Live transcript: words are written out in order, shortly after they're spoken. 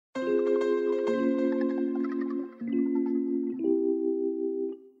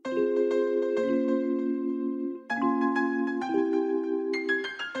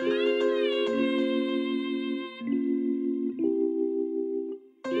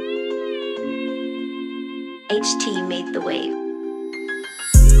HT made the wave.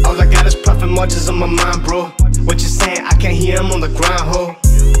 All I got is profit margins on my mind, bro. What you saying? I can't hear him on the grind, ho.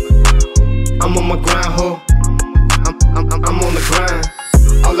 I'm on my grind, ho. I'm on the grind.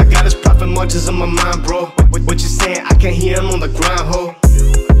 All I got is profit margins on my mind, bro. What you saying? I can't hear him on the grind, ho.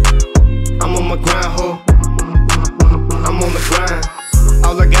 I'm on my grind, ho. I'm on the grind.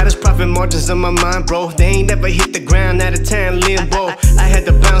 All I got is profit margins on my mind, bro. They ain't never hit the ground out of town limbo. I had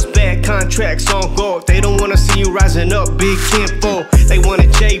to bounce back, contracts on gold. They don't wanna see you rising up, big tenfold. They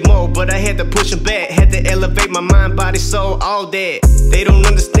wanted J-Mo, but I had to push them back. Had to elevate my mind, body, soul, all that. They don't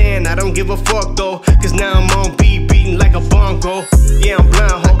understand, I don't give a fuck though. Cause now I'm on beat, beating like a bongo. Yeah, I'm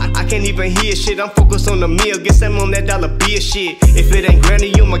blind, ho, I can't even hear shit. I'm focused on the meal, guess I'm on that dollar bill shit. If it ain't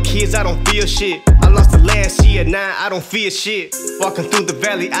granny on my kids, I don't feel shit. I lost the last year, now I don't feel shit. Walking through the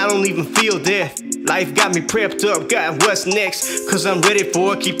valley, I don't even feel death. Life got me prepped up, got what's next. Cause I'm ready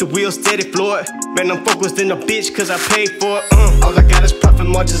for it, keep the wheels steady floored. Man, I'm focused in a bitch cause I paid for it. All I got is profit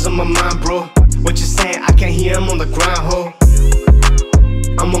margins on my mind, bro. What you saying? I can't hear him on the grind, ho.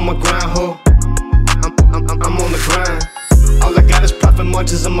 I'm on my grind, ho. I'm on the grind. All I got is profit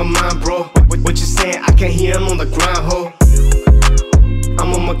margins on my mind, bro. What you saying? I can't hear him on the grind, ho.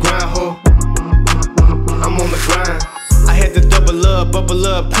 I'm on my grind, ho. I'm on the grind. I had to double up, bubble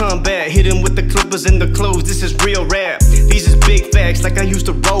up, come back. Hit him with the clippers and the clothes, this is real rap. These is big facts, like I used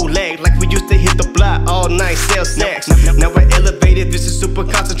to roll lag. Like we used to hit the block all night, sell snacks. Now I elevated, this is super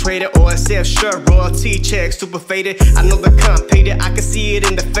concentrated. Or I sell shirt, royalty checks, super faded. I know the comp paid it, I can see it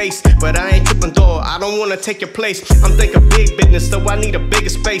in the face. But I ain't tripping dog, I don't wanna take your place. I'm thinking big business, so I need a bigger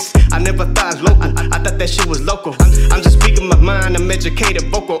space. I never thought it was local, I thought that shit was local. I'm just speaking my mind, I'm educated,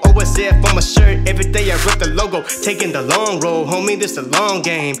 vocal. OSF on my shirt, every day I rep the logo. Taking the long road, homie, this a long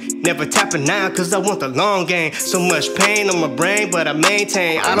game. Never tapping now, cause I want the long game. So much pain on my brain, but I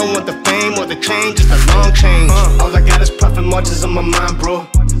maintain. I don't want the fame or the change, just a long change. All I got is profit margins on my mind, bro.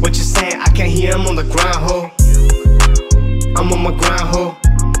 What you saying? I can't hear him on the grind, ho. I'm on my grind, ho.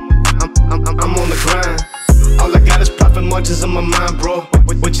 I'm on the grind. All I got is profit margins on my mind, bro.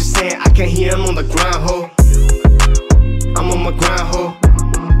 What you saying? I can't hear him on the grind, ho. I'm on my grind, ho.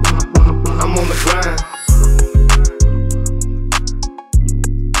 I'm on the grind.